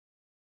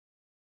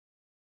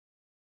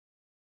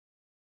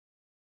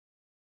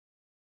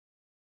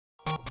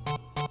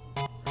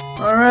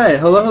Alright,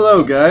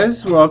 hello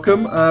guys,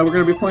 welcome. We're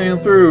going to be playing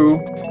through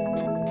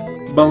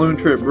Balloon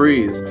Trip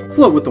Breeze.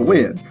 Float with the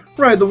wind,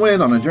 ride the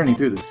wind on a journey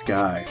through the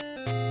sky.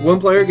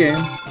 One player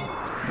game,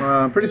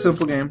 pretty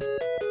simple game.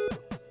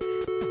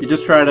 You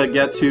just try to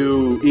get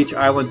to each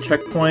island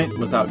checkpoint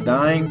without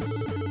dying,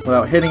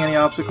 without hitting any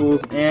obstacles,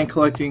 and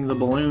collecting the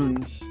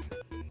balloons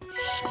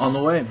on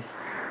the way.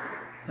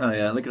 Oh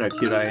yeah, look at how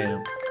cute I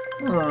am.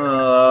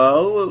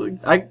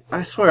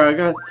 I swear, I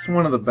got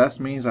one of the best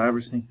memes I've ever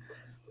seen.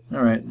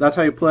 Alright, that's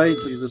how you play.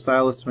 You use the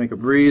stylus to make a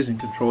breeze and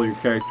control your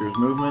character's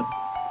movement.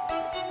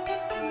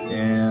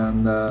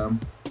 And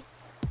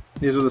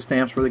these are the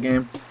stamps for the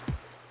game.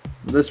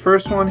 This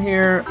first one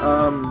here,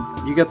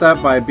 you get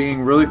that by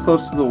being really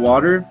close to the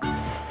water,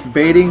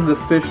 baiting the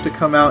fish to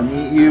come out and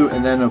eat you,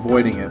 and then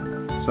avoiding it.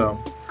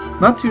 So,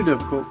 not too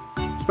difficult.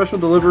 Special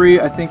delivery,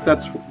 I think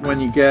that's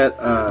when you get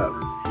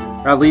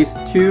at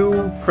least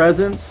 2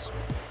 presents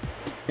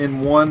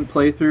in one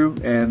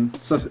playthrough and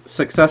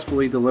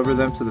successfully deliver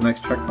them to the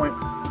next checkpoint.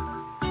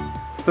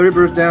 30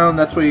 birds down,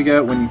 that's what you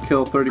get when you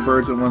kill 30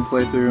 birds in one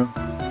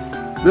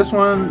playthrough. This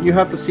one, you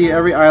have to see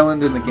every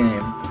island in the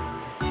game,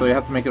 so you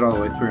have to make it all the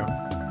way through.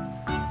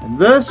 And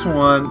this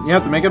one, you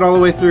have to make it all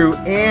the way through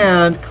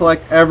and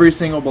collect every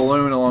single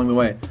balloon along the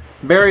way.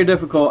 Very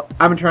difficult.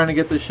 I've been trying to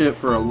get this shit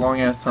for a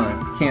long ass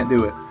time. Can't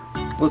do it.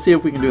 Let's see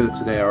if we can do it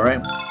today,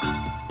 alright?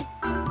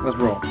 Let's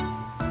roll.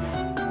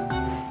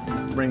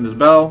 Ring this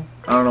bell.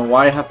 I don't know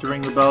why you have to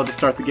ring the bell to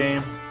start the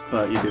game,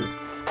 but you do.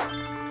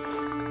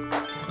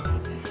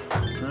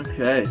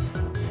 Okay.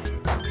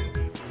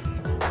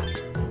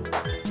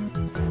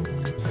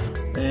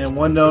 And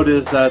one note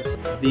is that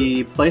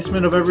the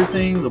placement of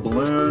everything, the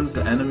balloons,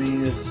 the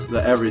enemies,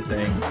 the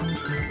everything,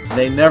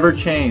 they never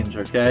change,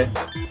 okay?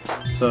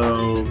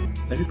 So,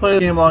 if you play the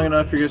game long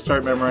enough, you're going to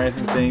start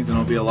memorizing things and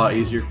it'll be a lot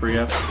easier for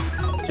you.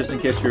 Just in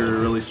case you're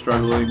really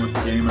struggling with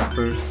the game at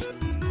first.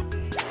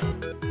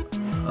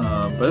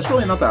 But it's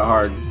really not that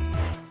hard.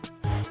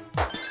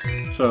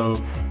 So,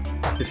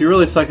 if you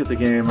really suck at the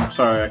game, I'm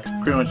sorry, I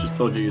pretty much just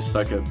told you you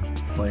suck at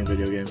playing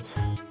video games.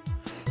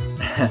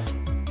 I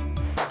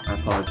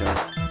apologize.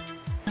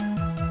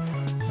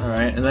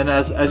 Alright, and then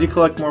as you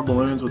collect more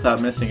balloons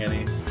without missing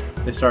any,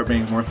 they start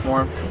being worth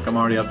more. Like I'm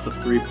already up to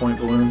 3-point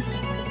balloons.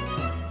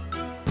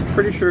 I'm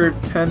pretty sure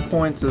 10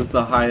 points is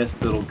the highest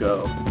it'll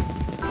go.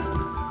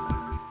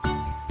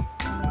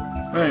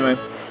 Anyway,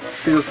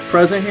 see this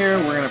present here?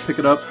 We're going to pick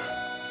it up.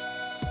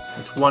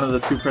 It's one of the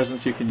 2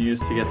 presents you can use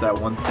to get that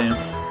 1 stamp.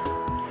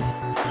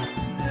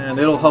 And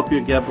it'll help you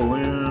get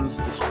balloons,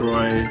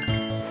 destroy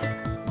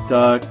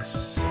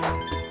ducks.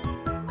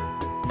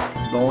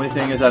 The only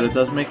thing is that it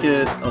does make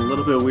it a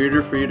little bit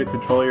weirder for you to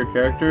control your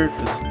character,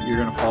 because you're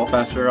going to fall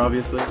faster,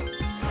 obviously,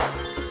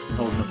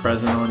 holding the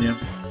present on you.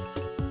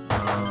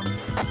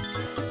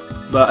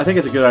 But I think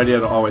it's a good idea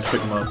to always pick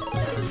them up.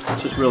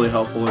 It's just really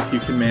helpful if you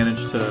can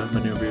manage to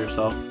maneuver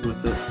yourself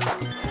with it.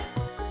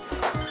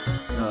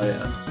 Oh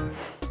yeah.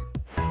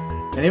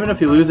 And even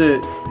if you lose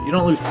it, you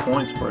don't lose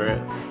points for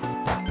it.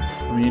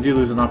 I mean, you do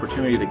lose an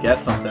opportunity to get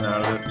something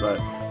out of it, but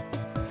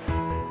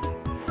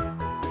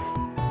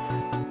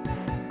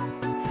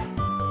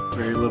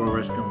very little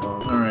risk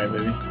involved. Alright,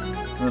 baby.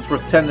 And it's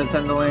worth 10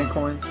 Nintendo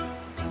coins.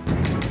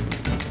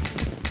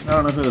 I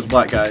don't know who this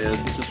black guy is,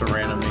 he's just a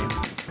random name.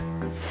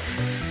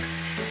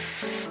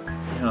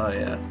 Oh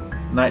yeah.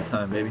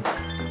 Nighttime, baby.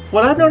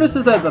 What I've noticed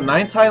is that the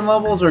nighttime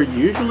levels are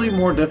usually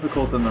more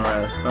difficult than the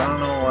rest. I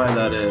don't know why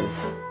that is.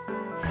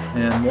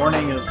 And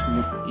morning is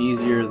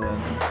easier than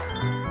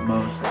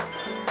most.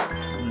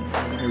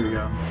 Here we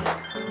go.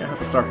 I have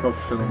to start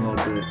focusing a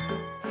little bit,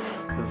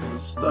 because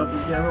this stuff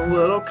is getting a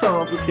little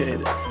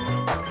complicated.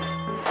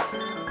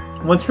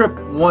 One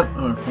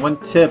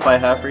tip I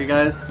have for you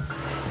guys.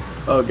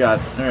 Oh god.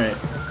 Alright.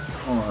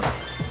 Hold on.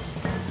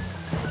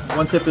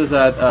 One tip is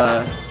that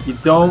you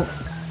don't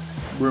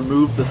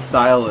remove the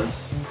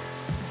stylus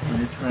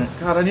when you're trying.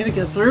 God, I need to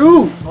get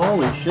through!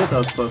 Holy shit, that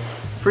was close.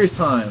 Freeze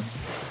time.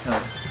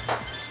 Okay.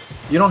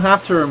 You don't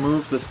have to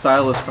remove the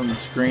stylus from the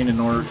screen in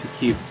order to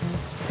keep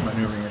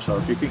maneuvering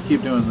yourself. You can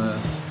keep doing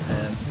this,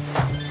 and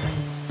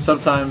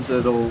sometimes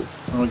it'll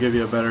give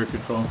you a better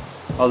control.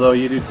 Although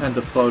you do tend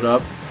to float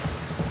up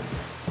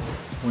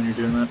when you're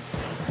doing that.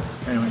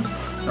 Anyway.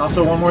 And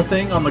also one more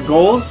thing, on the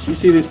goals, you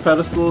see these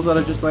pedestals that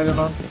I just landed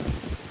on?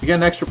 You get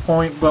an extra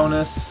point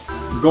bonus.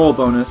 Goal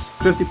bonus,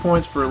 50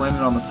 points for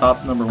landing on the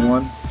top number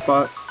 1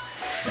 spot,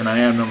 and I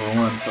am number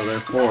 1, so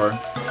therefore,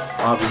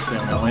 obviously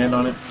I'm gonna land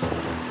on it.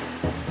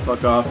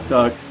 Fuck off,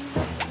 duck.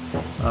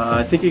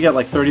 I think you get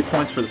like 30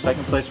 points for the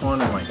 2nd place one,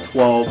 and like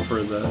 12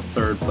 for the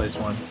 3rd place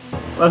one.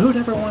 But who'd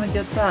ever want to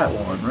get that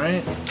one,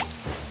 right?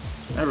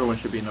 Everyone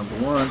should be number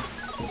 1.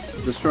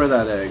 Destroy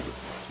that egg.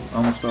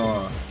 Almost fell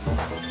off.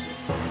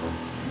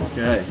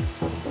 Okay.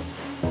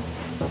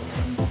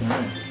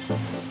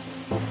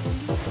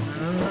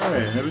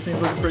 Alright,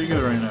 everything's looking pretty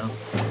good right now.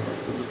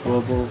 This is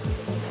global.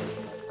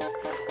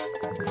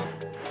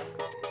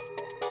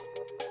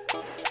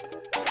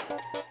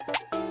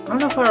 I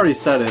don't know if I already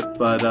said it,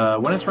 but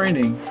when it's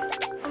raining,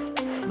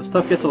 the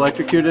stuff gets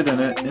electrocuted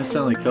and it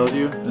instantly kills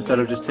you instead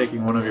of just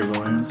taking one of your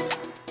balloons.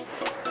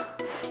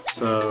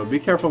 So be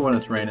careful when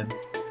it's raining.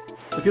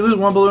 If you lose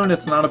one balloon,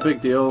 it's not a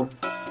big deal.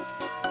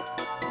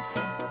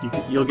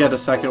 You'll get a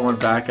second one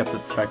back at the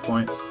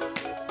checkpoint.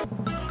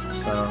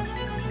 So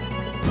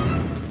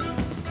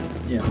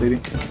yeah, baby.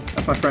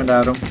 That's my friend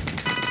Adam.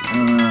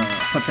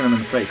 Punching him in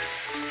the face.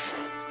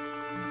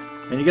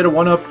 And you get a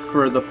 1-up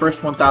for the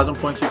first 1,000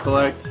 points you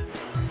collect,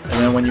 and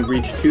then when you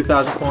reach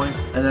 2,000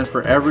 points, and then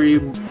for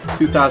every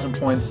 2,000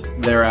 points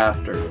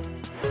thereafter.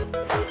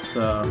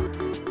 So,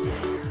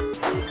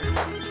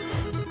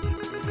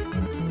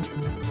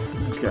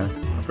 okay.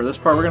 For this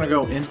part, we're gonna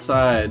go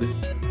inside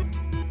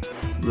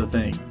the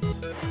things.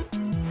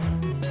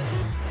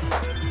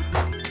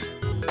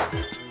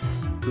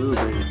 Ooh,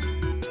 baby.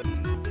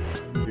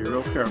 Be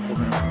real careful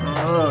here.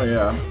 Oh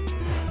yeah.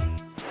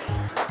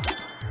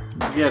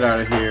 Get out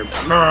of here.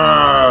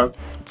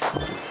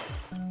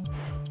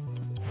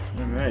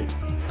 Alright.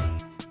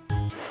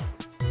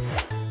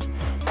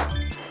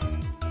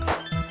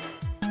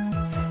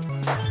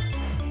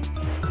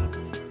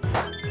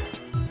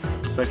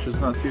 This section's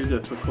not too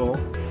difficult.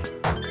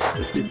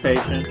 Just be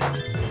patient.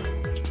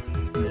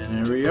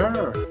 And here we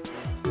are.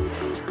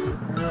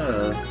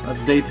 That's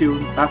day 2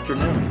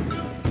 afternoon.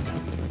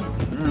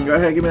 Go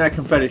ahead, give me that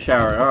confetti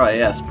shower. Oh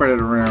yeah, spread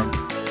it around.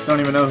 Don't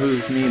even know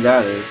whose me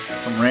that is.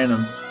 Some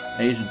random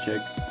Asian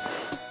chick.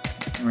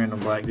 Random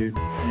black dude.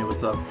 Hey,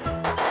 what's up?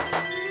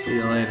 See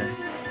you later.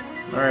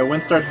 Alright,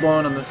 wind starts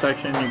blowing in this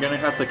section. You're gonna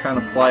have to kind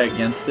of fly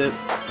against it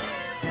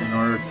in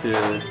order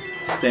to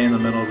stay in the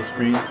middle of the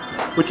screen,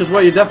 which is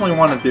what you definitely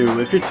want to do.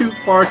 If you're too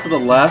far to the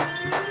left,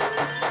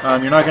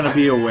 you're not gonna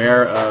be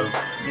aware of,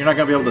 you're not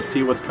gonna be able to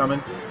see what's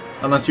coming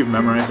unless you've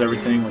memorized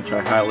everything, which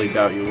I highly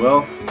doubt you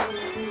will,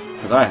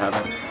 because I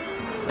haven't.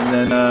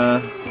 And then,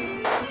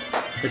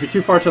 if you're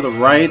too far to the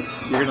right,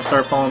 you're gonna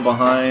start falling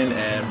behind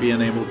and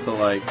being able to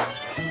like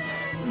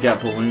get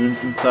balloons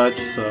and such.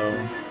 So,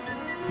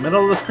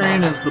 middle of the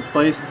screen is the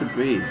place to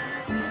be.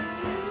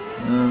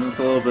 And it's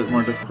a little bit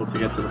more difficult to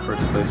get to the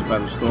first place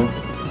pedestal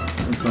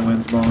since the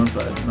wind's blowing,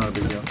 but not a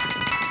big deal.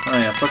 Oh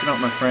yeah, fucking up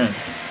my friend.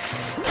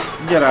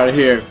 Get out of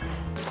here.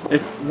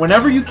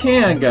 Whenever you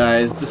can,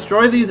 guys,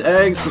 destroy these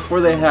eggs before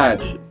they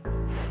hatch.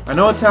 I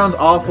know it sounds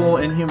awful,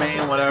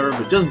 inhumane, whatever,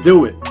 but just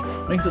do it.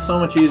 Makes it so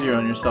much easier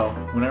on yourself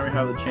whenever you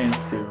have the chance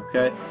to,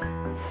 okay?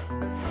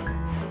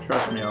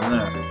 Trust me on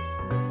that.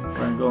 We're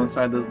gonna go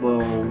inside this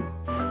little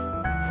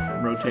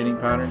rotating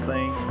pattern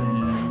thing,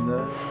 and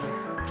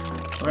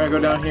we're gonna go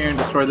down here and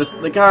destroy this.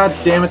 God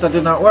damn it, that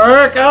did not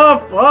work!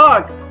 Oh,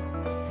 fuck!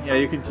 Yeah,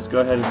 you can just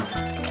go ahead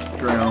and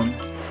drown.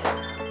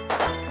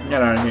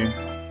 Get out of here.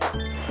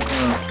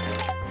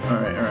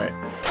 Alright, alright.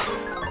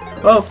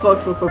 Oh, fuck,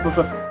 fuck, fuck, fuck,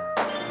 fuck.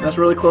 That's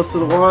really close to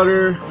the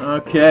water.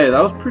 Okay,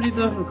 that was pretty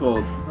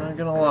difficult. Not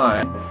gonna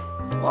lie.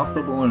 Lost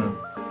the balloon.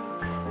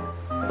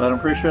 But I'm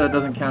pretty sure that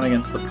doesn't count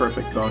against the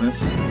perfect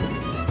bonus,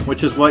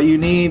 which is what you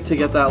need to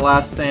get that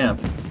last stamp.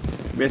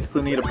 You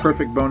basically need a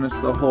perfect bonus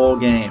the whole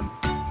game.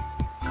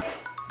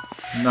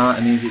 Not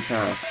an easy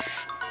task.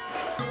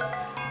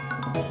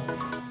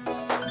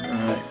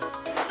 Alright.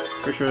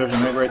 Pretty sure there's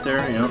an egg right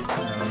there. Yep.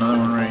 And another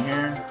one right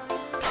here.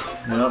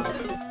 Yep.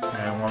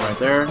 And one right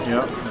there.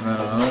 Yep. And then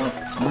another one.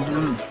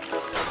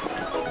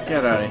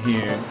 Get out of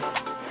here.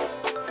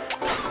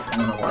 And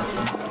then the last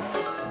one.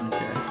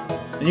 Okay.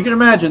 And you can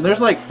imagine, there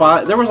was like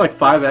 5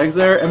 eggs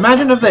there.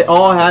 Imagine if they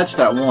all hatched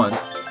at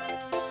once.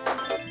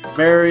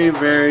 Very,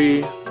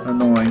 very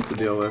annoying to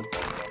deal with.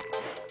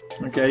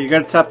 Okay, you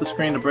gotta tap the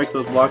screen to break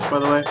those blocks, by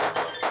the way.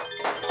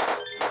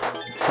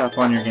 Tap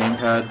on your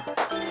gamepad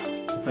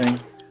thing.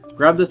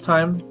 Grab this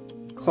time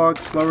clock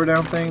slower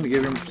down thing to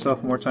give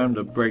yourself more time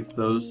to break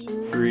those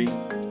 3.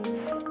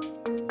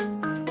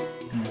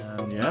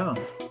 And yeah.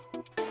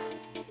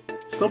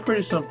 Still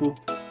pretty simple.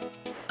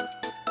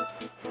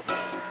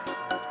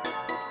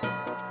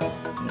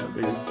 Yeah,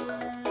 baby.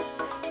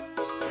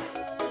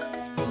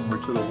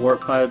 We're to the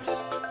warp pipes.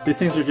 These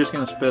things are just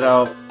gonna spit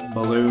out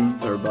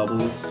balloons or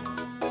bubbles,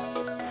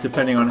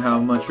 depending on how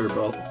much your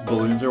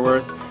balloons are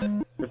worth.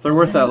 If they're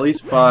worth at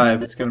least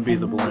 5, it's gonna be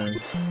the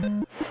balloons.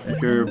 If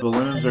your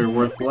balloons are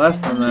worth less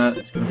than that,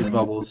 it's gonna be the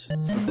bubbles.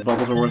 Since the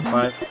bubbles are worth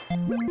 5.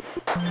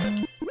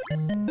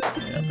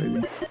 Yeah,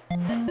 baby.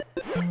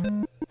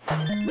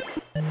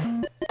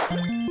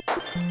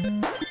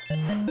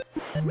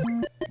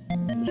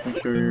 Just make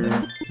sure you're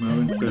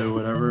moving to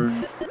whatever.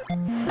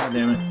 God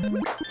damn it.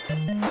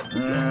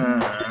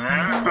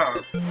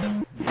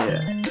 Yeah.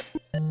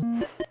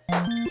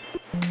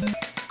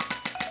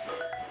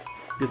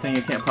 Good thing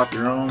you can't pop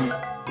your own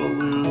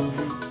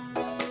balloons.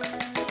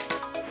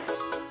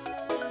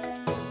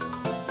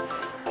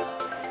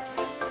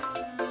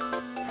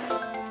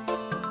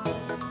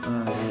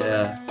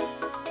 Yeah.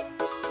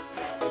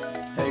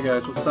 Hey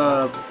guys, what's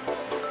up?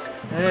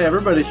 Hey,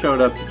 everybody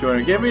showed up to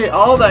join. Give me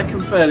all that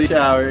confetti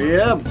shower.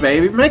 Yeah,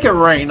 baby. Make it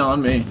rain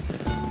on me.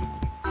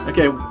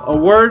 Okay, a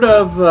word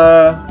of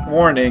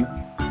warning.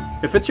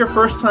 If it's your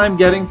first time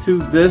getting to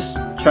this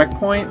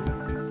checkpoint,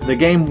 the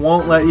game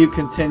won't let you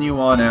continue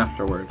on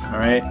afterward,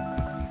 alright?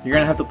 You're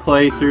gonna have to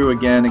play through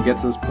again and get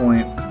to this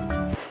point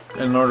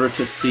in order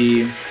to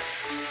see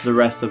the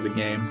rest of the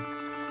game.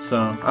 So,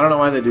 I don't know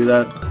why they do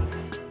that.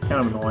 It's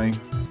kind of annoying.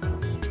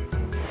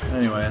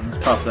 Anyway, let's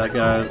pop that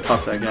guy, let's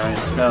pop that guy.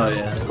 Hell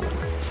yeah.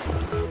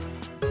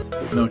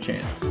 No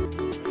chance.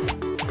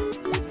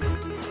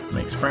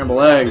 Make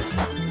scrambled eggs.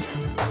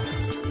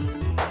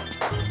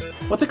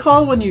 What's it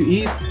called when you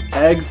eat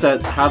eggs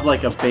that have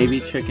like a baby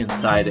chick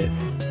inside it?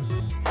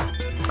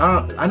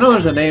 I know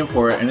there's a name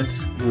for it and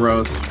it's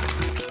gross.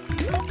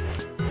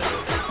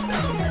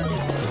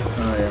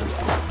 Oh yeah.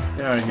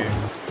 Get out of here.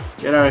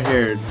 Get out of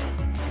here,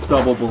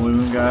 double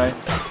balloon guy.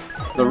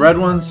 The red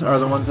ones are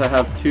the ones that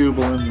have 2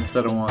 balloons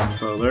instead of 1,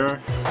 so they're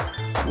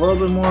a little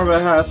bit more of a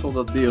hassle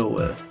to deal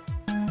with.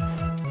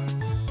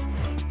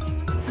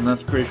 And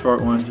that's a pretty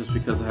short one just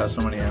because it has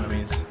so many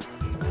enemies.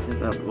 Get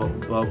that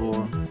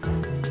bubble.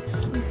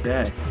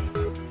 Okay.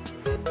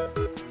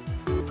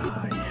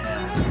 Oh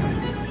yeah.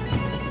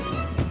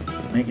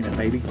 Making it,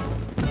 baby.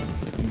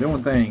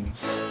 Doing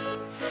things.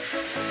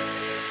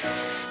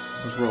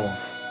 Let's roll.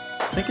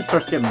 I think it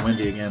starts getting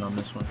windy again on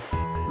this one.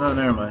 No,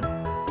 never mind.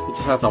 It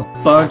just has a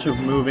bunch of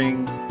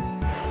moving,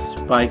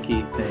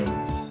 spiky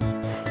things.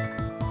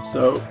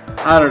 So,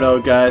 I don't know,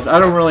 guys. I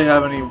don't really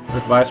have any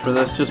advice for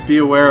this. Just be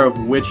aware of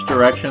which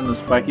direction the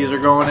spikies are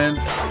going in,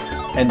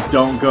 and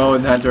don't go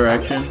in that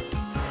direction.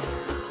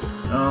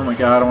 Oh my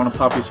god, I want to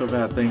pop you so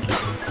bad. Thank you.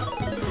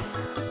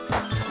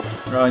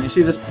 Oh, and you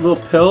see this little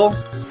pill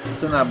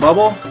that's in that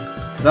bubble?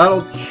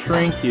 That'll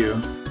shrink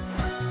you.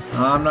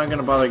 I'm not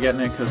gonna bother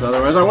getting it because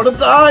otherwise I would have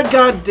died.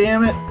 God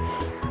damn it!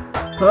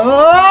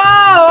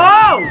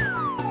 Oh!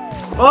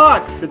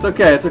 Fuck! It's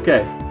okay. It's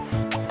okay.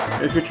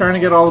 If you're trying to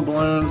get all the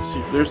balloons,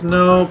 there's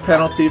no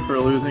penalty for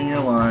losing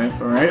your life.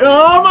 All right?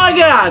 Oh my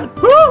god!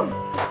 Woo!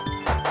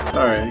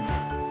 Sorry,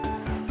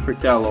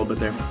 freaked out a little bit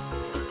there.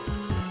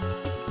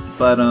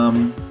 But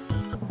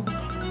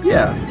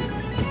yeah.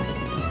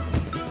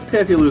 It's okay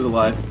if you lose a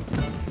life.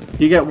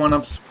 You get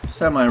 1-ups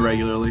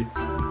semi-regularly.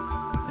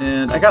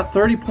 And I got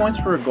 30 points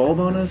for a goal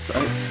bonus.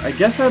 I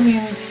guess that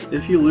means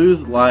if you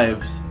lose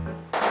lives,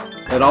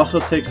 it also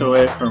takes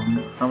away from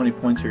how many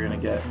points you're going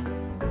to get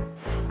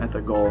at the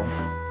goal.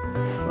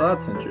 So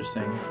that's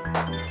interesting.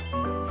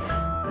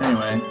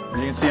 Anyway, as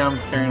you can see, I'm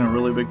carrying a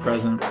really big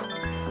present.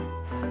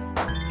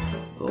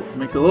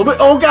 Makes it a little bit...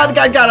 Oh, God,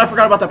 I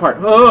forgot about that part.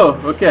 Oh,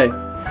 okay.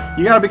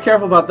 You got to be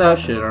careful about that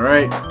shit,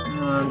 alright?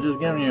 I'm just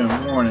giving you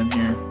a warning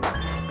here.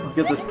 Let's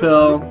get this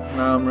pill.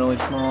 Now I'm really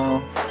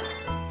small.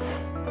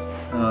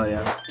 Oh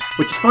yeah.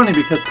 Which is funny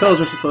because pills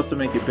are supposed to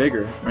make you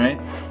bigger, right?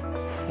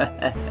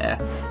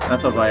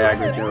 That's a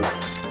Viagra joke.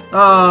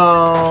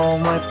 Oh,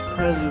 my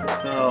present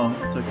fell.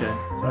 It's okay.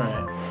 It's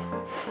alright.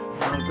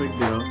 Not a big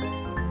deal.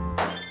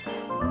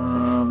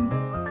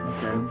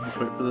 Okay, let's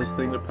wait for this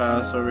thing to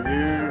pass over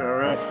here.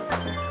 Alright.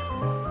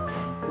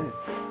 Okay.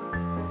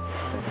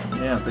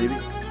 Yeah, baby.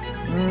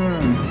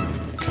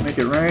 Make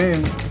it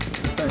rain.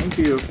 Thank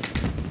you.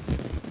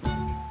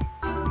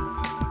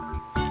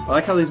 I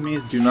like how these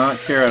Miis do not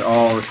care at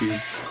all if you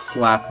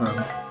slap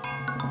them.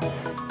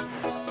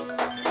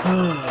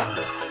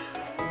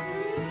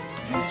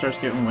 It starts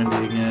getting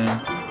windy again.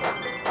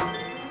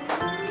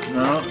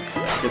 No.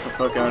 Get the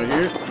fuck out of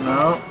here.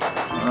 No.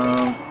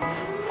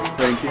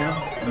 Thank you.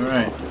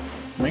 Alright.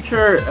 Make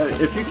sure,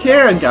 if you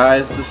can,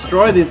 guys,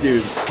 destroy these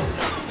dudes.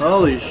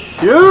 Holy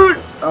shoot!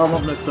 I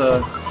almost missed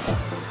the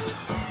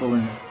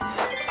balloon.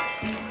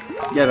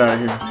 Get out of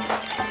here.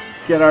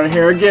 Get out of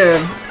here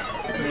again.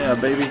 Yeah,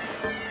 baby.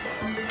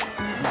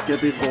 Let's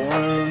get these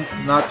balloons.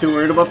 Not too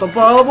worried about the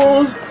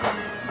bubbles.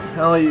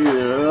 Hell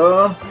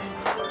yeah.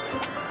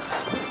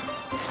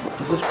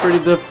 This is pretty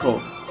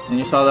difficult. And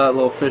you saw that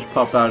little fish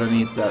pop out and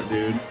eat that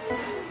dude.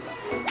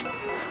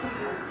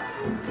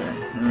 Okay,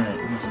 alright.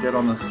 Let's get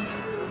on this.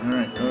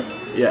 Alright.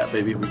 Yeah,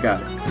 baby, we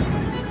got it.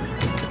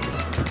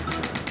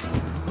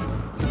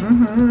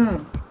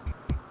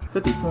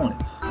 50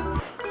 points.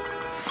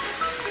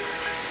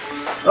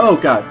 Oh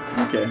god.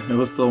 Okay, it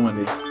was still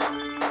windy.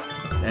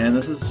 And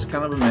this is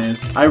kind of a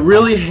maze. I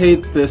really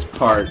hate this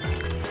part.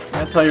 I'm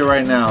gonna tell you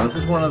right now, this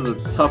is one of the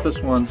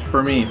toughest ones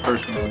for me,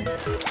 personally.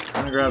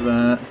 I'm gonna grab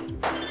that.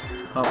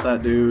 Pop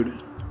that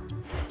dude.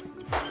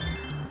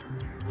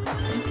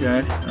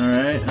 Okay,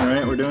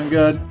 alright, we're doing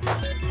good.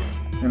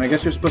 And I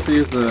guess you're supposed to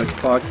use the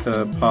clock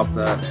to pop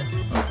that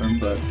open,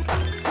 but...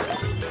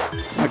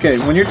 Okay,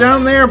 when you're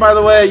down there, by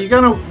the way, you're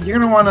gonna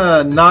want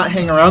to not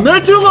hang around there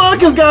too long,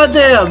 cause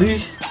goddamn, he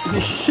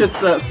shits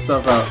that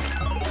stuff out.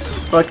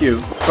 Fuck you,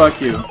 fuck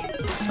you.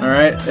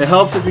 Alright, it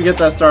helps if you get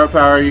that star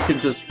power, you can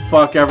just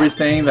fuck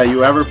everything that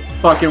you ever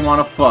fucking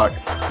want to fuck.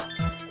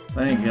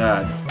 Thank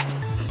God.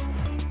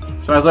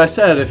 So as I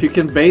said, if you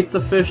can bait the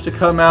fish to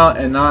come out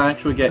and not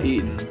actually get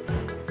eaten,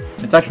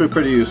 it's actually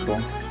pretty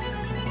useful.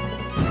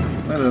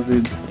 Look at this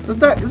dude.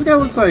 This guy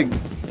looks like...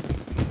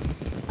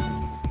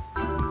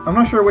 I'm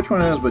not sure which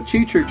one it is, but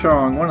Cheech or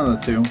Chong, one of the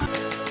two.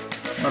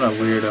 What a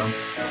weirdo.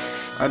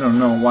 I don't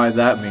know why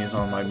that Mii's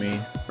on my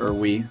Mii. Or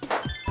Wii.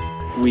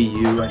 Wii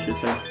U, I should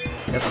say.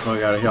 Get the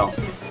fuck out of here.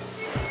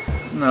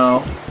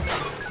 No.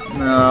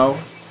 No.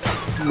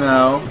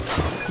 No.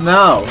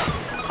 No!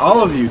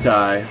 All of you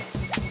die.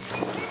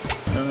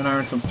 And then I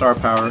earned some star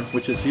power,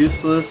 which is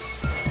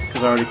useless,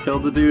 because I already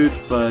killed the dudes,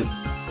 but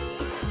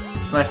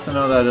it's nice to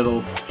know that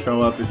it'll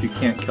show up if you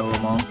can't kill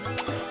them all.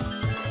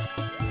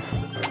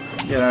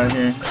 Get out of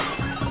here.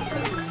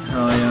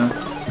 Hell yeah.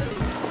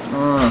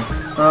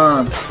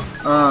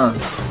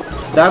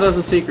 That is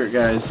a secret,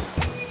 guys.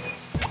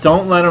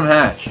 Don't let them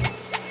hatch.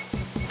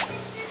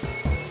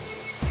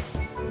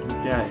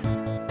 Okay.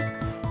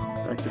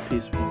 Back to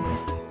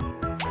peacefulness.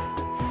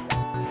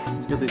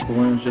 Let's get these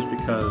balloons just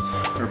because.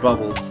 They're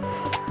bubbles.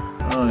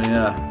 Oh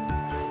yeah.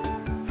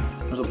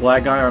 There's a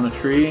black guy on a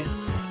tree.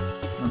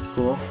 That's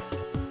cool.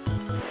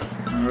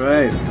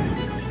 Alright.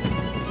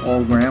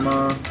 Old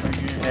grandma.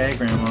 Hey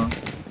grandma.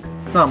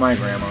 It's not my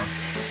grandma.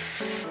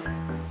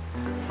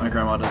 My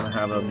grandma doesn't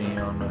have a me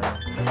on the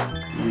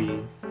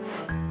Wii.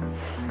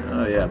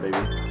 Oh yeah, baby.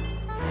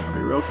 I'll be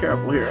real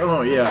careful here.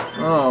 Oh yeah.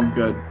 Oh, I'm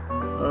good.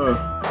 Oh.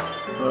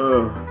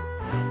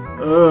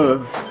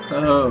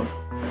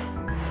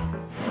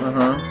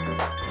 Uh-huh.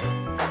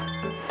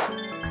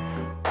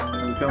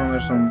 I'm feeling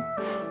there's some...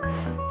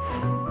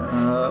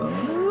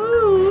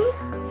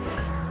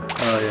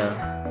 Oh yeah.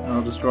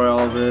 I'll destroy all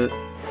of it.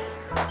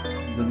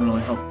 Didn't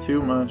really help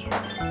too much.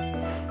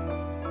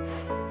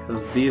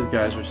 Because these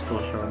guys are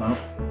still showing up.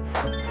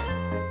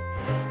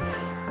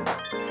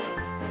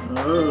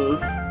 Oh.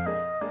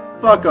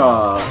 Fuck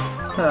off!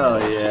 Hell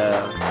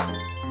yeah.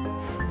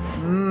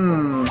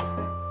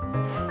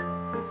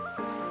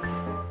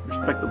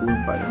 Respect the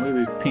balloon fighting. Look at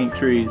these pink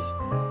trees.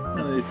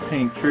 Look at these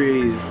pink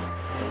trees.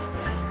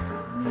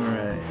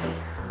 Alright.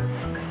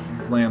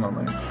 Land on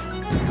there.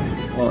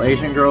 Well,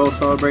 Asian girl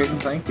celebrating,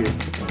 thank you.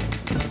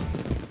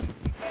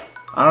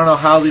 I don't know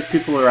how these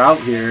people are out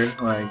here,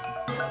 like...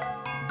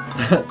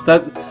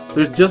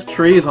 there's just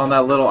trees on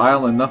that little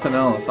island, nothing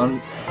else.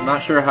 I'm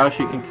not sure how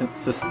she can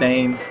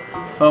sustain...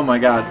 Oh my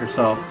god,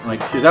 herself.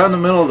 Like, she's out in the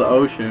middle of the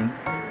ocean,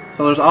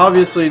 so there's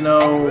obviously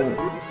no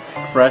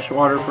fresh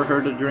water for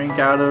her to drink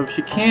out of.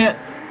 She can't...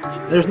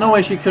 There's no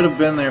way she could have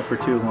been there for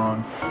too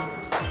long.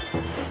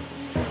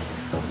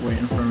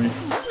 Waiting for me.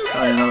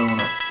 Oh, another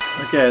one.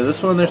 Okay,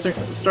 this one, they're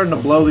starting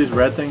to blow these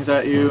red things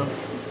at you.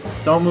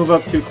 Don't move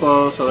up too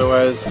close,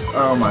 otherwise...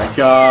 Oh my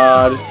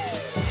god!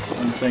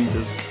 One thing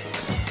just...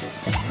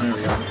 There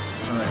we go.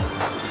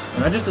 Alright.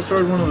 And I just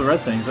destroyed one of the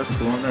red things. That's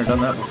cool. I've never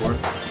done that before.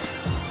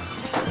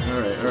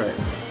 Alright, alright.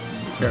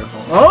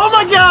 Careful. Oh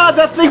my god!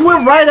 That thing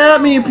went right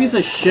at me, you piece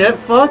of shit!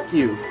 Fuck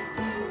you!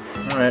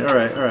 Alright,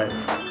 alright, alright.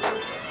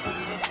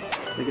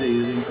 Take it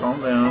easy.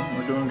 Calm down.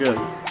 We're doing good.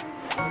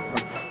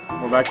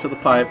 We're back to the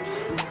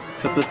pipes.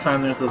 Except this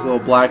time there's this little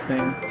black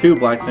thing. Two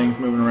black things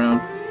moving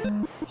around.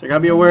 So you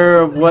gotta be aware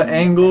of what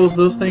angles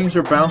those things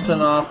are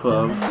bouncing off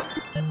of.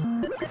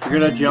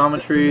 Figure out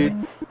geometry.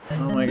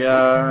 Oh my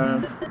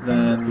god.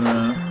 Then,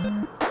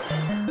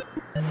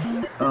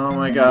 oh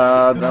my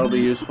god, that'll be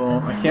useful.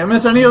 I can't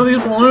miss any of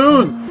these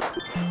balloons!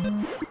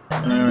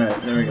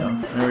 Alright, there we go.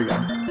 There we go.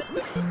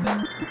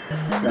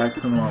 Back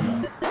to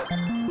normal.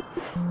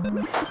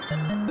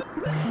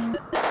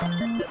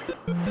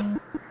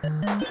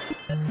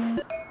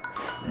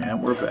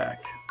 And we're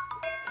back.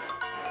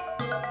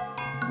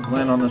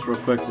 Land on this real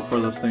quick before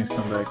those things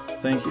come back.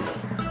 Thank you.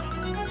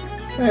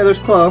 Hey, there's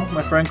Chloe,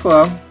 my friend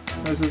Chloe.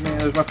 There's his name.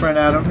 There's my friend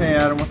Adam. Hey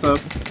Adam, what's up?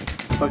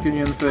 Fucking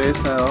you in the face.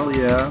 Hell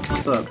yeah.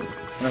 What's up?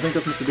 And I think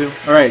that's what to do.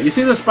 Alright, you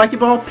see this spiky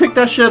ball? Pick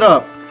that shit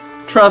up.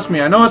 Trust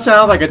me, I know it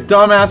sounds like a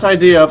dumbass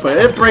idea, but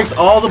it breaks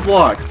all the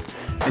blocks.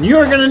 And you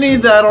are gonna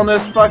need that on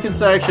this fucking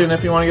section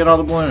if you want to get all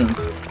the balloons.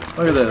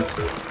 Look at this.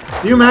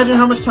 Do you imagine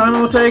how much time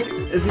it would take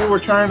if you were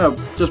trying to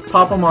just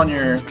pop them on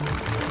your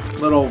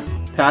little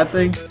pad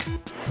thing?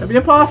 That'd be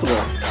impossible.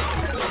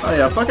 Oh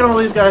yeah, fucking all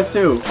these guys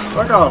too.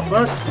 Fuck off,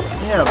 fuck.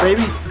 Yeah,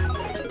 baby.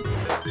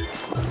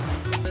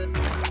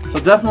 So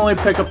definitely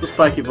pick up the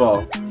spiky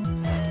ball.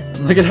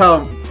 Look at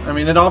how, I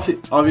mean, it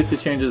obviously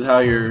changes how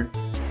your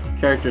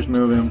character's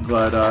moving,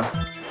 but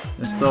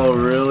it's still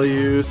really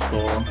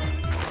useful.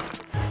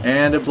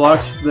 And it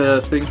blocks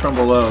the things from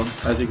below,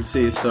 as you can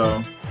see,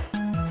 so...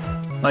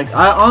 Like,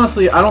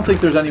 honestly, I don't think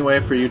there's any way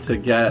for you to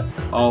get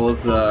all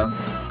of the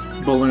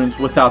balloons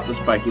without the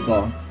spiky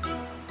ball.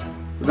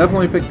 So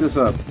definitely pick this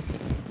up.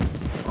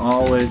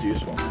 Always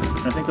useful.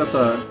 I think that's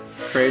a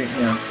crate,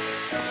 yeah.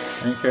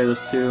 I can carry this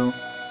too.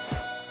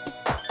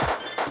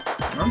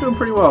 I'm doing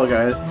pretty well,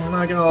 guys. I'm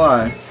not gonna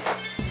lie.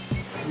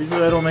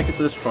 Usually I don't make it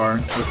this far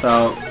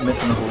without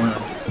missing a balloon.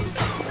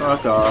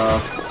 Fuck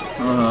off.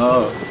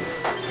 Oh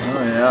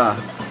yeah.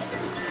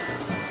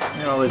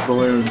 Look at all these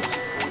balloons.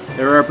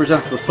 It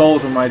represents the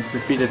souls of my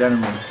defeated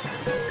enemies.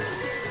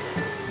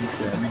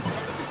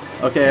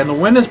 Okay, and the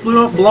wind is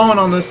blowing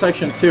on this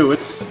section too.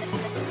 It's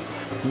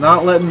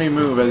not letting me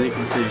move, as you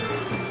can see.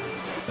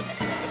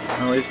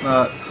 At least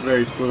not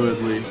very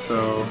fluidly,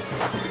 so...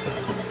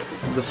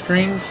 The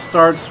screen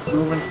starts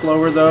moving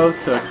slower though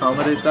to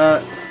accommodate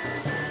that.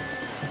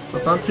 So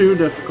it's not too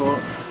difficult.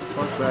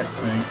 Fuck that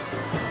thing.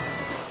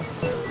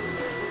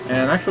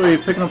 And actually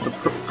picking up the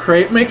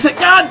crate makes it.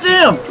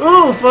 Goddamn!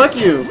 Ooh, fuck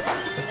you.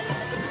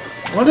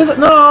 What is it?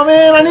 No,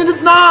 man, I need to.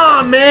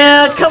 Nah,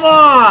 man, come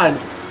on!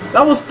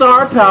 That was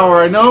star power,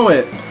 I know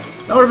it.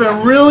 That would have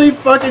been really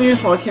fucking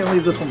useful. I can't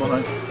leave this one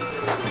behind.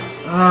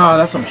 Ah,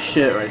 that's some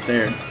shit right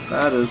there.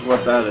 That is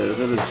what that is.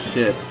 It is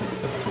shit.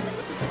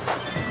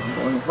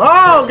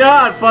 Oh,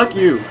 God, fuck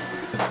you.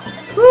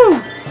 Woo!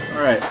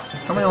 Alright,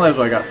 how many lives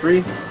do I got?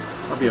 3?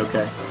 I'll be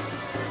okay.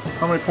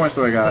 How many points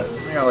do I got?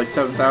 I got like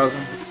 7,000.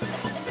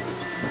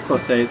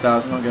 Close to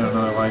 8,000. I'll get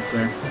another life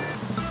there.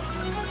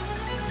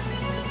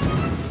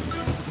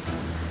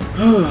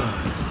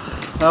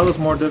 That was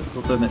more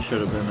difficult than it should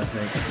have been, I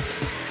think.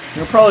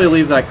 You'll probably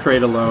leave that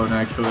crate alone,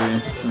 actually.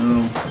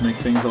 It'll make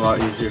things a lot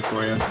easier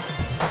for you.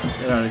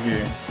 Get out of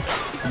here.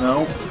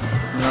 Nope.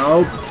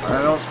 Nope.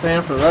 I don't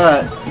stand for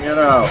that. Get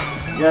out.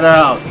 Get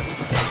out.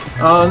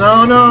 Oh,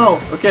 no, no.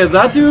 Okay,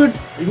 that dude,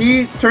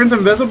 he turns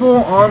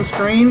invisible on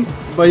screen,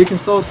 but you can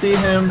still see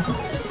him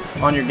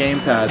on your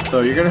gamepad.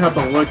 So you're going to have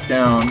to look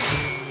down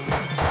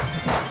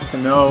to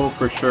know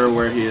for sure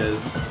where he is.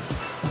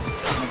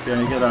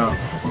 Okay, get out.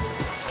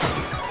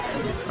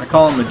 I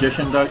call them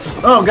magician ducks.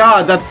 Oh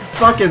god, that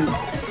fucking...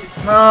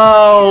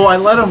 No, I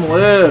let him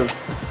live.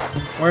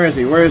 Where is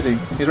he? Where is he?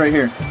 He's right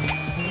here.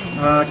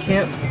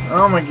 Can't...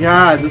 Oh my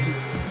god, this is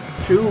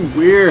too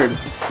weird.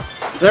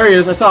 There he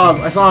is. I saw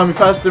him. I saw him. He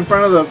passed in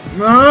front of the...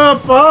 Oh,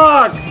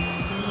 fuck!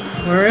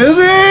 Where is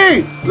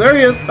he? There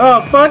he is.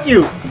 Oh, fuck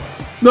you.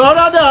 No,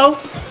 no, no.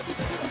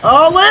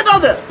 Oh, land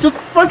on it. Just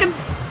fucking...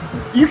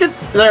 You can...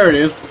 There it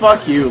is.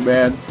 Fuck you,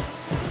 man.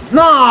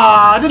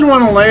 Nah, I didn't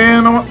want to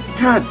land.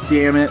 God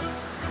damn it.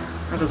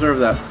 I deserve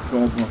that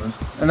gold bonus.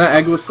 And that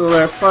egg was still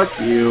there. Fuck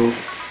you.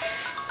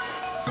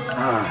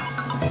 Ah.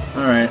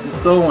 Alright, it's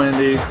still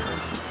windy.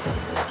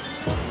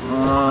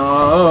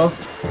 Oh.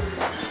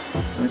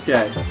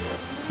 Okay.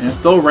 And it's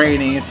still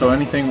rainy, so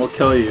anything will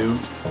kill you.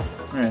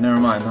 Alright, never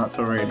mind. Not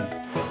so rainy.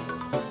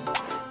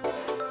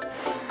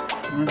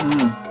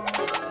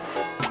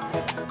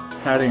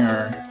 Padding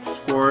our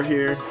score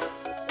here.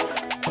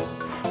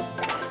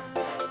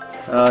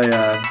 Oh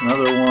yeah,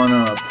 another one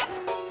up.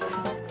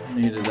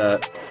 Needed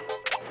that.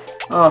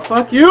 Oh,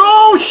 fuck you!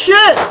 Oh,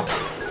 shit!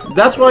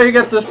 That's why you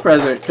get this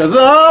present, because,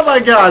 oh my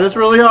god, it's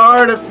really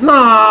hard if...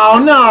 No,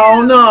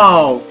 no,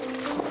 no!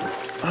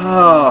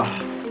 Oh,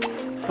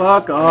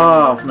 fuck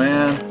off,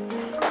 man.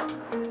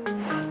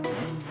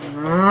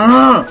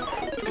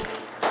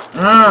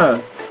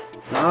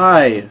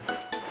 Die.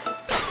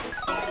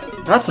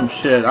 That's some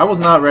shit. I was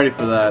not ready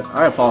for that.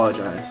 I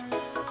apologize.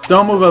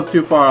 Don't move up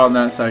too far on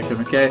that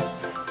section, okay?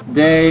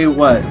 Day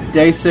what?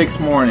 Day 6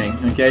 morning.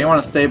 Okay, you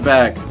want to stay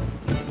back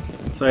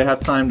so you have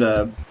time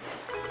to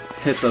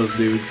hit those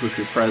dudes with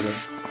your present.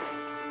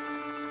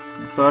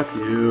 Fuck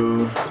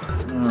you.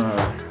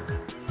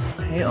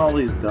 I hate all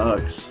these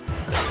ducks.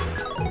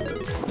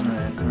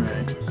 Alright,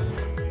 alright.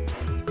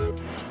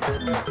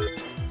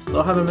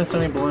 Still haven't missed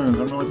any balloons.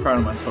 I'm really proud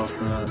of myself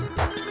for that.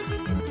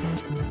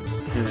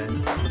 Okay,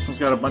 this one's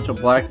got a bunch of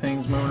black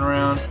things moving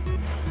around.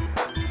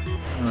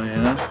 Oh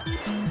yeah.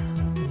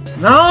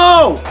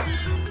 No!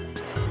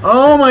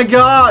 Oh my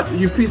god!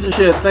 You piece of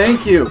shit,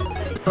 thank you!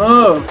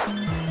 Oh!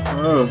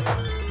 Oh.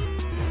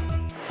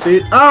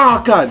 See?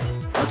 Oh god!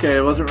 Okay,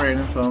 it wasn't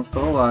raining, so I'm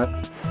still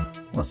alive.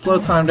 Let's slow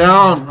time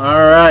down.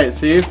 Alright,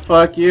 see?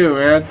 Fuck you,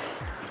 man.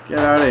 Get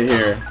out of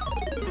here.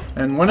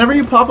 And whenever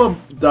you pop a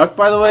duck,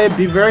 by the way,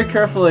 be very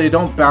careful that you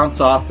don't bounce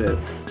off it.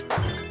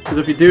 Because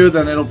if you do,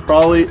 then it'll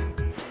probably...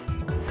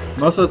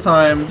 Most of the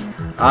time,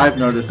 I've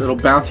noticed, it'll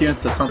bounce you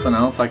into something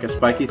else, like a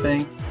spiky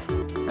thing.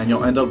 And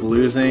you'll end up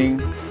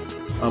losing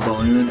a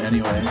balloon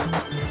anyway.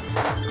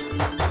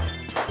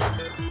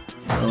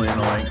 Really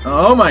annoying.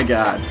 Oh my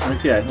god.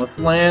 Okay, let's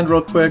land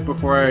real quick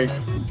before I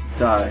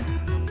die.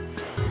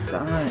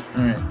 Die.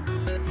 Alright.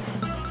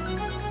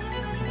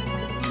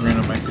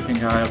 Random Mexican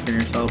guy up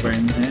here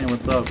celebrating. Hey,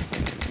 what's up?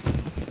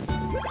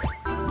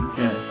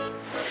 Okay.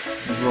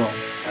 Let's roll.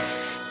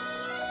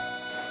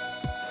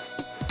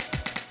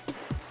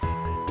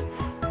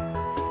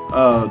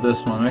 Oh,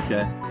 this one.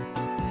 Okay.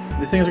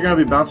 These things are going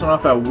to be bouncing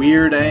off at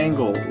weird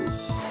angles.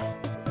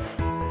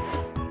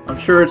 I'm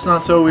sure it's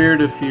not so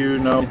weird if you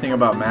know anything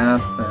about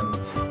math and...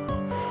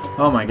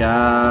 Oh my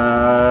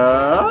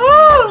god...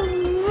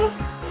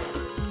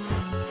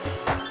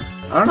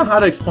 I don't know how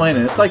to explain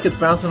it. It's like it's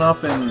bouncing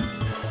off in...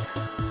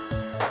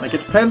 Like,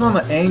 it depends on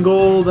the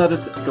angle that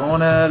it's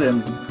going at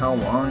and how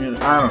long it...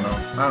 I don't know.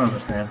 I don't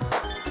understand.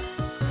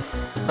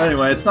 But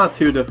anyway, it's not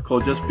too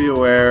difficult. Just be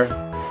aware.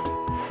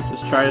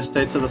 Just try to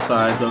stay to the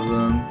sides of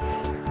them.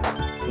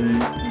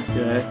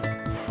 Okay.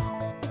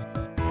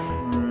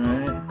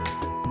 Alright.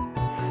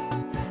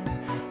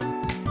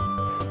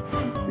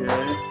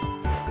 Okay.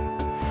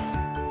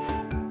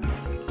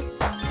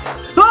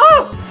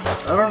 Ah!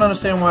 I don't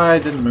understand why I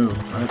didn't move.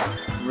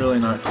 I'm really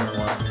not sure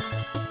why.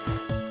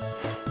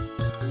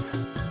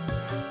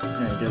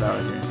 Okay, get out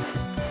of here.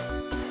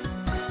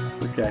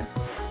 It's okay.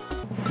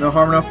 No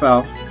harm, no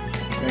foul.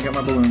 Gonna get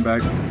my balloon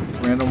back.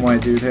 Random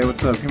white dude. Hey,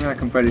 what's up? Give me that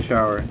confetti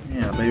shower.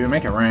 Yeah, baby,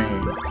 make it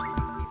rain.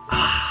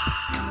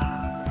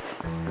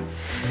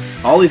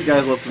 All these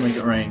guys love to make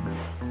it rain.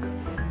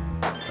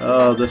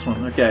 Oh, this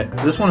one. Okay,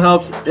 this one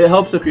helps. It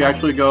helps if you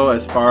actually go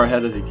as far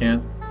ahead as you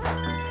can.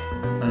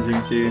 As you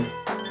can see,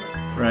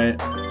 right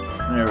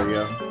there we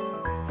go.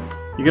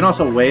 You can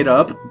also wait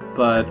up,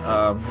 but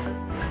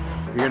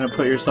you're gonna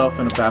put yourself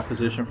in a bad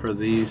position for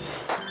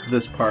this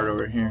part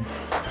over here.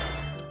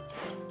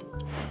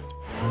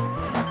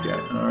 Okay,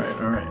 alright.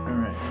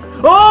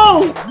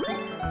 Oh!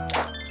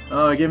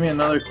 Oh, it gave me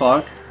another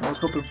clock. I was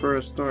hoping for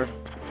a star.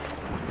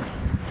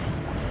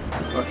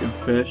 Fucking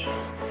fish.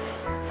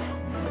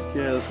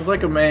 Yeah, this is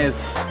like a maze,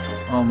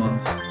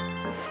 almost.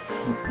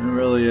 It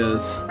really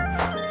is.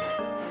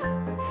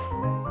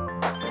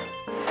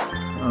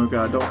 Oh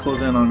god, don't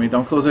close in on me,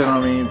 don't close in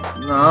on me.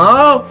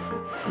 No!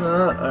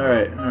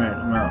 Alright,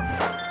 I'm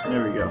out.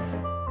 There we go.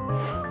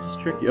 This is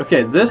tricky.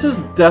 Okay, this is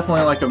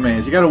definitely like a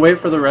maze. You gotta wait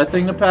for the red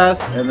thing to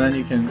pass, and then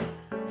you can...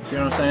 See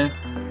what I'm saying?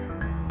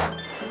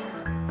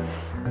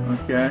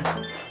 Okay.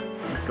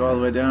 Let's go all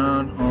the way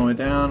down, all the way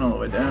down, all the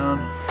way down.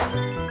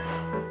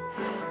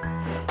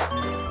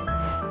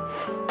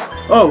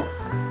 Oh!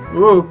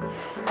 Ooh!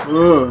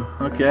 Ooh!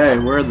 Okay,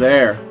 we're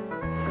there.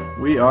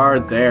 We are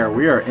there.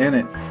 We are in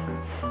it.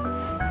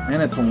 In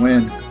it to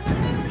win.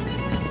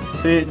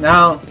 See,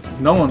 now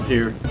no one's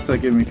here. It's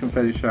like giving me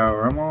confetti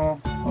shower. I'm all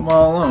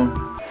alone.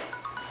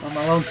 I'm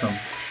all lonesome.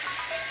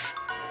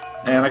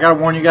 And I gotta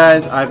warn you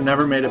guys, I've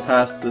never made it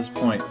past this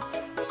point.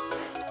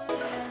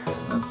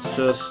 That's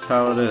just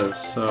how it is.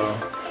 So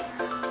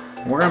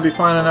we're gonna be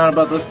finding out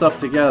about this stuff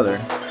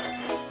together.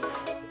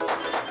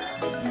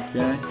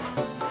 Okay.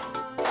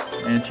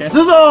 And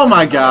chances, oh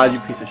my god, you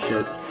piece of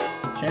shit.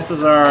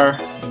 Chances are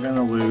I'm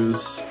gonna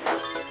lose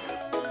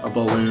a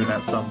balloon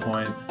at some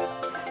point.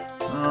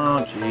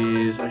 Oh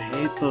jeez, I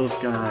hate those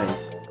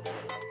guys.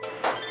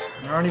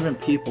 They aren't even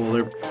people,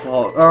 they're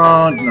ball.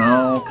 Oh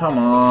no, come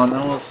on,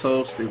 that was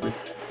so stupid.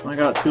 I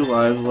got 2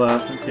 lives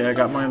left. Okay, I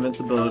got my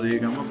invincibility,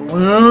 got my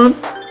balloons.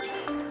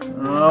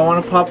 Oh, I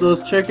want to pop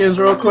those chickens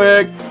real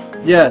quick.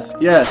 Yes.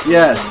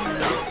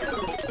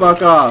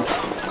 Fuck off.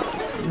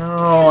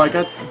 No, I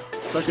got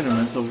fucking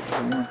invincible.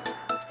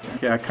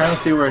 Okay, I kind of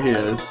see where he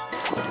is.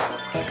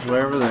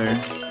 Way over there.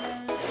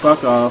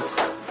 Fuck off.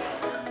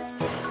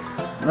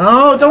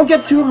 No, don't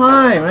get too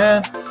high,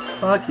 man.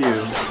 Fuck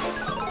you.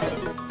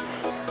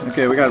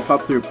 Okay, we gotta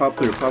pop through.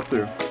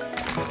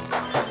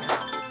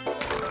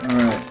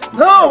 Alright.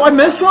 No, I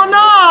missed one.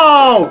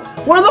 No!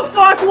 Where the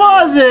fuck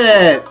was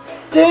it?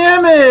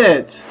 Damn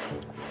it!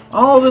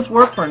 All this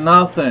work for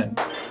nothing.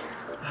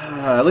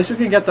 At least we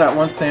can get that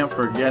 1 stamp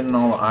for getting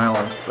all the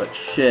islands, but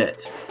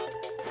shit.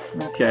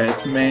 Okay,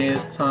 it's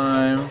maze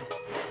time.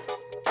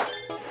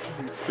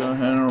 Let's go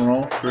ahead and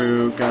roll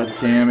through. God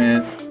damn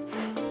it.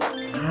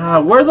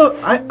 Where the...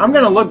 I'm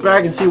gonna look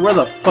back and see where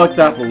the fuck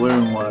that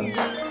balloon was.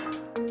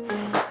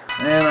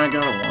 And I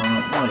got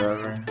one.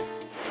 Whatever.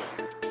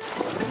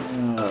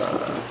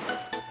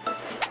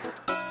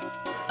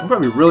 I'm gonna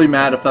be really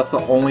mad if that's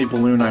the only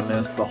balloon I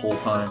missed the whole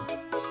time.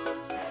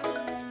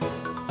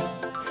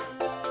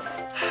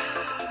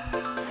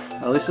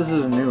 At least this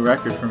is a new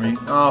record for me.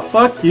 Oh,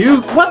 fuck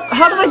you! What?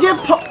 How did I get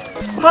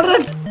how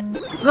did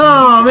I...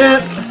 No,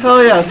 man!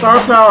 Hell yeah, star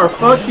power!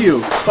 Fuck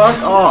you! Fuck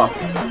off!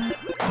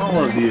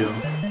 All of you.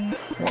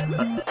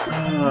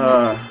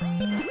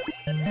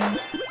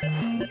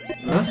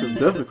 This is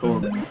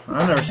difficult.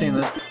 I've never seen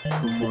this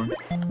before.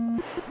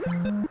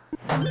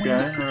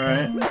 Okay,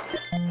 alright.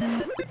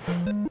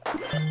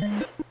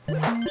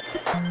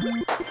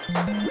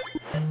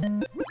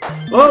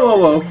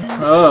 Whoa!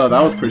 Oh,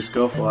 that was pretty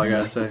skillful, I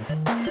gotta say.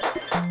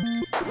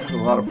 There's a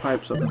lot of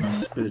pipes up in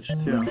this bitch,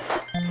 too.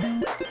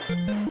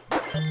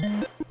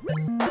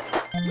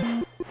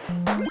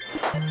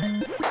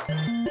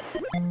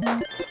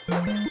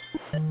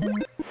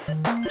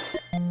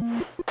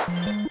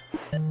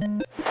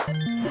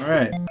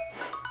 Alright.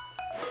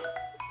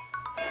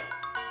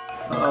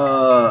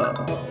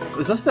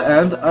 Is this the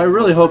end? I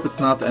really hope it's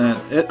not the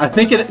end. I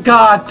think it...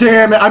 God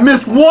damn it! I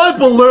missed 1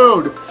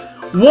 balloon!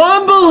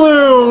 1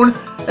 balloon!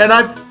 And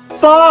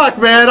fuck,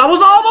 man! I was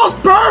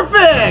almost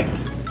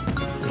perfect!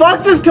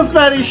 Fuck this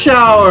confetti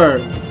shower!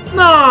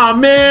 Nah,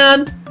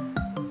 man!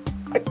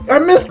 I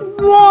missed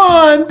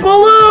 1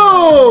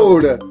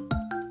 balloon!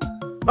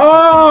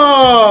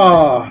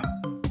 Oh!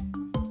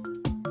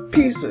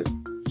 Piece of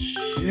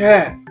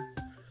shit.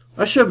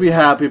 I should be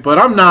happy, but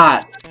I'm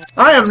not.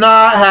 I am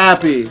not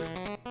happy.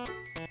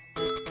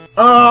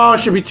 Oh, it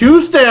should be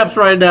 2 stamps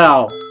right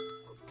now.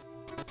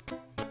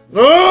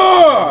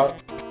 Oh!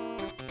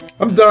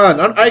 I'm done.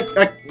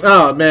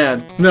 Oh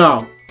man,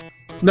 no.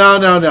 No.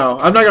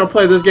 I'm not gonna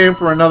play this game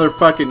for another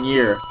fucking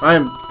year.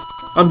 I'm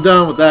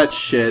done with that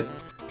shit.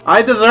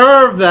 I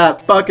deserve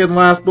that fucking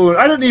last balloon.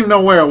 I didn't even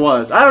know where it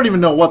was. I don't even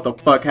know what the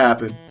fuck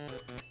happened.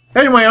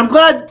 Anyway, I'm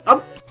glad.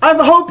 I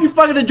hope you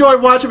fucking enjoyed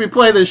watching me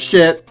play this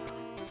shit.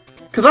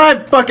 Cause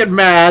I'm fucking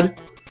mad.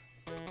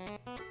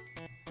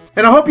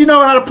 And I hope you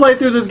know how to play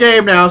through this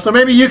game now, so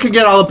maybe you can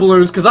get all the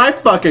balloons, cause I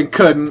fucking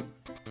couldn't.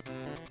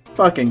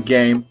 Fucking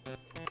game.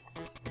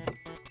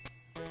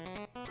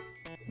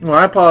 Well,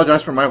 I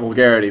apologize for my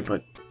vulgarity,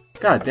 but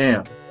God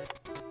damn.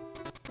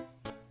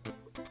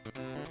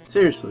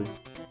 Seriously.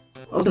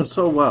 I was doing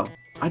so well.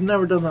 I've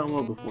never done that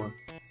well before.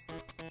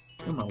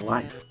 In my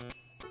life.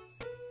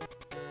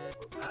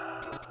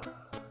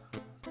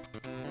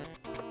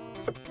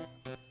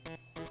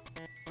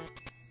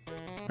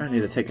 I need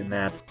to take a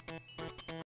nap.